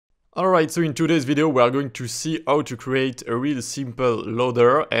Alright, so in today's video we are going to see how to create a real simple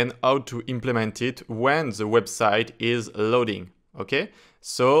loader and how to implement it when the website is loading. Okay,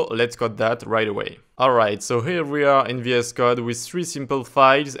 so let's code that right away. Alright, so here we are in VS Code with 3 simple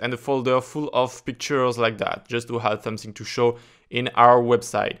files and a folder full of pictures like that, just to have something to show in our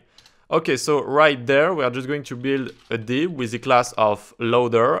website. Okay, so right there we are just going to build a div with the class of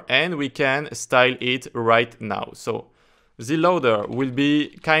loader and we can style it right now. So the loader will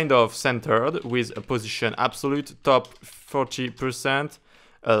be kind of centered with a position absolute, top 40%,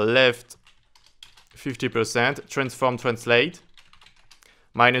 left 50%, transform translate,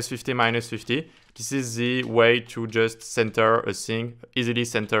 -50, -50. This is the way to just center a thing, easily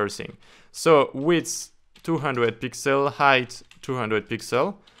center a thing. So width 200 pixel, height 200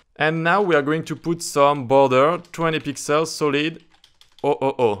 pixel. And now we are going to put some border, 20 pixels solid,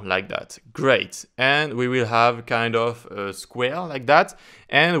 like that. Great. And we will have kind of a square like that.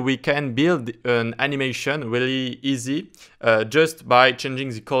 And we can build an animation really easy just by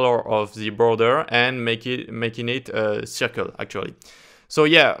changing the color of the border and making it a circle actually. So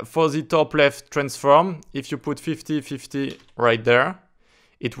yeah, for the top left transform, if you put 50, 50 right there,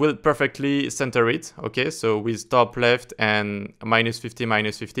 it will perfectly center it, okay? So with top left and -50,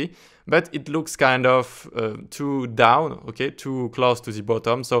 -50, but it looks kind of too down, okay? Too close to the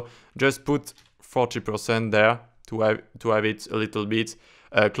bottom. So just put 40% there to have it a little bit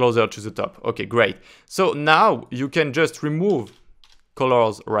closer to the top. Okay, great. So now you can just remove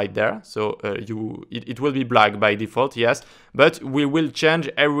colors right there. So it will be black by default, yes, but we will change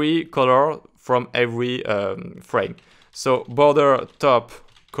every color from every frame. So border top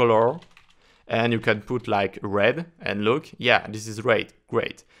color, and you can put like red, and look, yeah, this is great.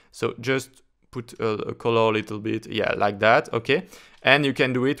 So just put a color a little bit, yeah, like that, okay? And you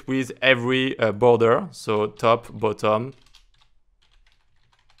can do it with every border, so top, bottom,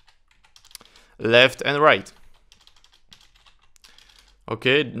 left and right.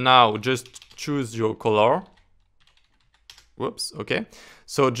 Okay, now just choose your color. Whoops, okay.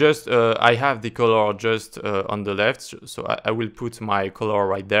 So just, I have the color just on the left, so I will put my color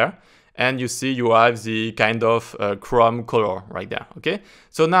right there. And you see you have the kind of chrome color right there, okay?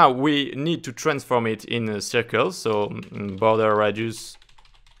 So now we need to transform it in a circle, so border radius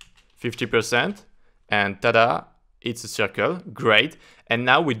 50%, and tada, it's a circle, great. And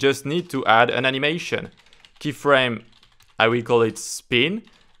now we just need to add an animation. Keyframe, I will call it spin,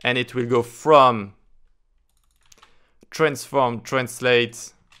 and it will go from transform,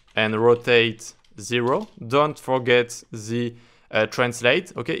 translate, and rotate 0. Don't forget the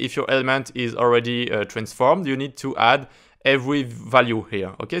translate, okay? If your element is already transformed, you need to add every value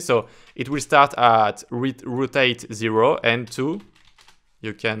here, okay? So it will start at rotate 0 and 2.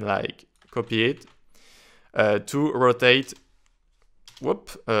 You can like copy it to rotate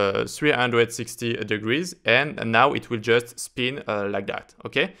 360 degrees, and now it will just spin like that,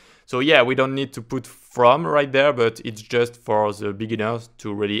 okay? So yeah, we don't need to put from right there, but it's just for the beginners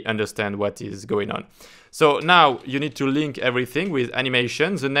to really understand what is going on. So now you need to link everything with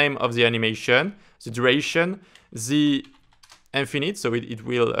animation, the name of the animation, the duration, the infinite, so it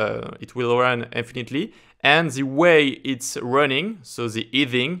will run infinitely, and the way it's running, so the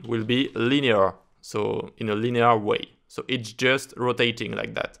eating will be linear, so in a linear way. So it's just rotating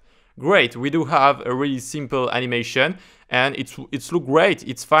like that. Great, we do have a really simple animation and it's look great,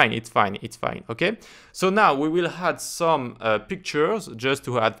 it's fine, okay? So now we will add some pictures just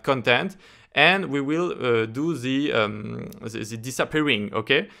to add content, and we will do the disappearing,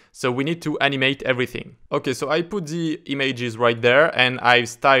 okay? So we need to animate everything. Okay, so I put the images right there and I've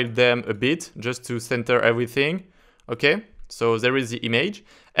styled them a bit just to center everything, okay? So there is the image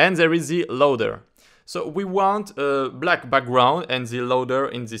and there is the loader. So we want a black background and the loader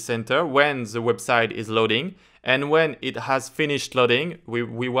in the center when the website is loading. And when it has finished loading,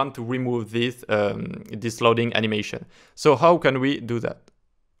 we want to remove this, this loading animation. So how can we do that?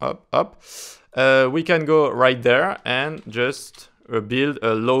 Up. We can go right there and just build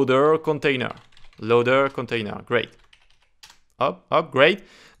a loader container. Loader container, great. Up, great.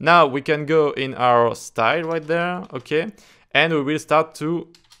 Now we can go in our style right there, okay? And we will start to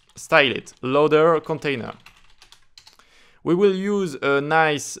style it, loader container. We will use a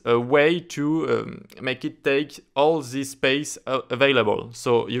nice way to make it take all the space available.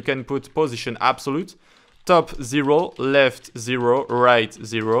 So you can put position absolute, top 0, left 0, right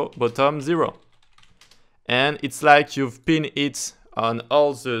 0, bottom 0. And it's like you've pinned it on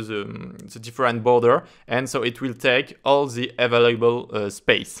all the different border, and so it will take all the available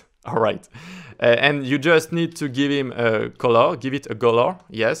space. All right, and you just need to give him a color, give it a color,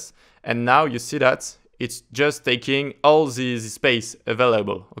 yes. And now you see that it's just taking all the space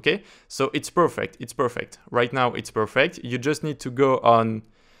available, okay? So it's perfect, it's perfect. Right now it's perfect. You just need to go on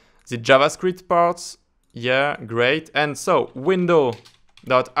the JavaScript parts. Yeah, great. And so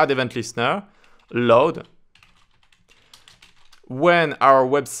window.addEventListener, load. When our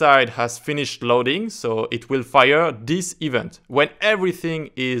website has finished loading, so it will fire this event. When everything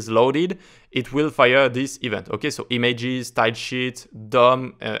is loaded, it will fire this event. Okay, so images, style sheet,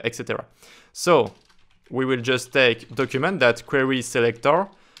 DOM, etc. So we will just take document that query selector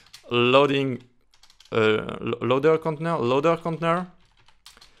loading loader container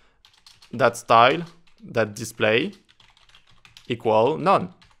that style that display equal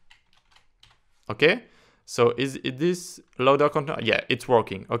none. Okay. So is this loader container? Yeah, it's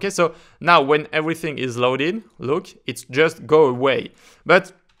working. Okay, so now when everything is loaded, look, it's just go away.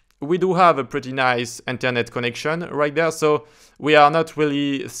 But we do have a pretty nice internet connection right there, so we are not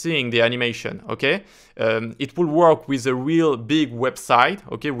really seeing the animation, okay? It will work with a real big website,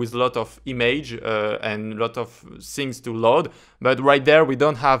 okay, with a lot of image and a lot of things to load, but right there we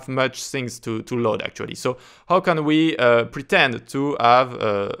don't have much things to load actually. So how can we pretend to have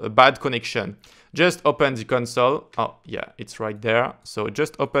a bad connection? Just open the console. Oh, yeah, it's right there. So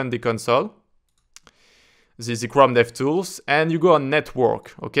just open the console, the Chrome DevTools, and you go on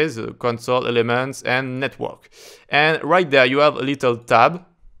network, okay? The console elements and network. And right there, you have a little tab,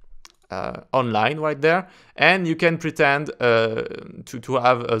 online right there, and you can pretend to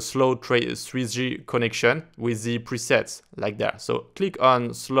have a slow 3G connection with the presets like that. So click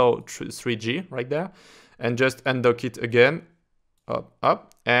on slow 3G right there, and just undock it again,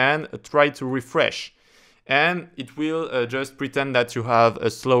 up, and try to refresh, and it will just pretend that you have a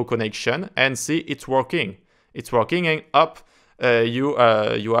slow connection, and see it's working, and up you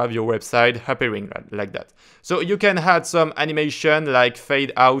have your website appearing like that. So you can add some animation like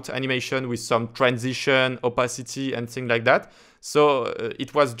fade out animation with some transition, opacity, and things like that. So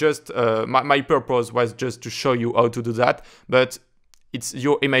it was just my purpose was just to show you how to do that, but it's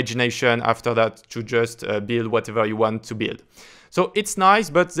your imagination after that to just build whatever you want to build. So it's nice,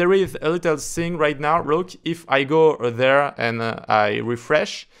 but there is a little thing right now. Look, if I go there and I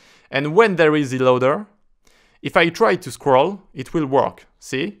refresh, and when there is a loader, if I try to scroll, it will work,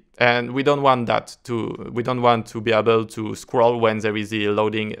 see? And we don't want that we don't want to be able to scroll when there is a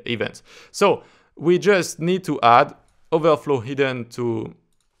loading event. So we just need to add overflow hidden to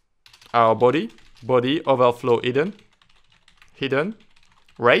our body overflow hidden,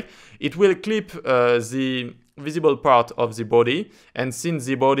 right? It will clip the visible part of the body, and since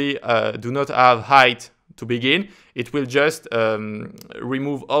the body do not have height to begin, it will just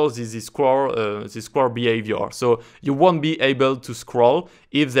remove all the scroll behavior. So you won't be able to scroll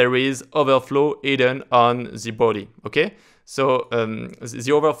if there is overflow hidden on the body, okay? So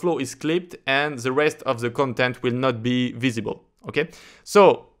the overflow is clipped and the rest of the content will not be visible, okay?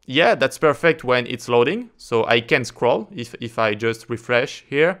 So yeah, that's perfect when it's loading. So I can scroll if I just refresh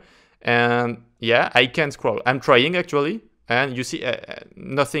here, and yeah, I can scroll. I'm trying actually, and you see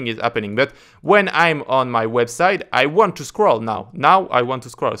nothing is happening. But when I'm on my website, I want to scroll now. Now I want to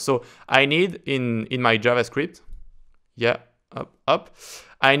scroll. So I need in my JavaScript, yeah, up.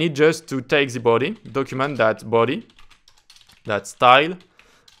 I need just to take the body, document that body, that style,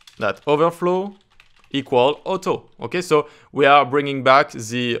 that overflow equal auto. Okay, so we are bringing back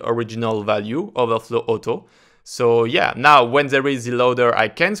the original value, overflow auto. So yeah, now when there is the loader, I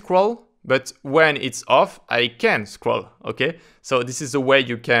can scroll, but when it's off, I can scroll, okay? So this is the way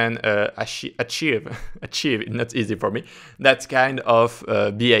you can achieve, not easy for me, that kind of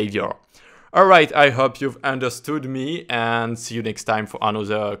behavior. All right, I hope you've understood me, and see you next time for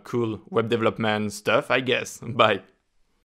another cool web development stuff, I guess. Bye.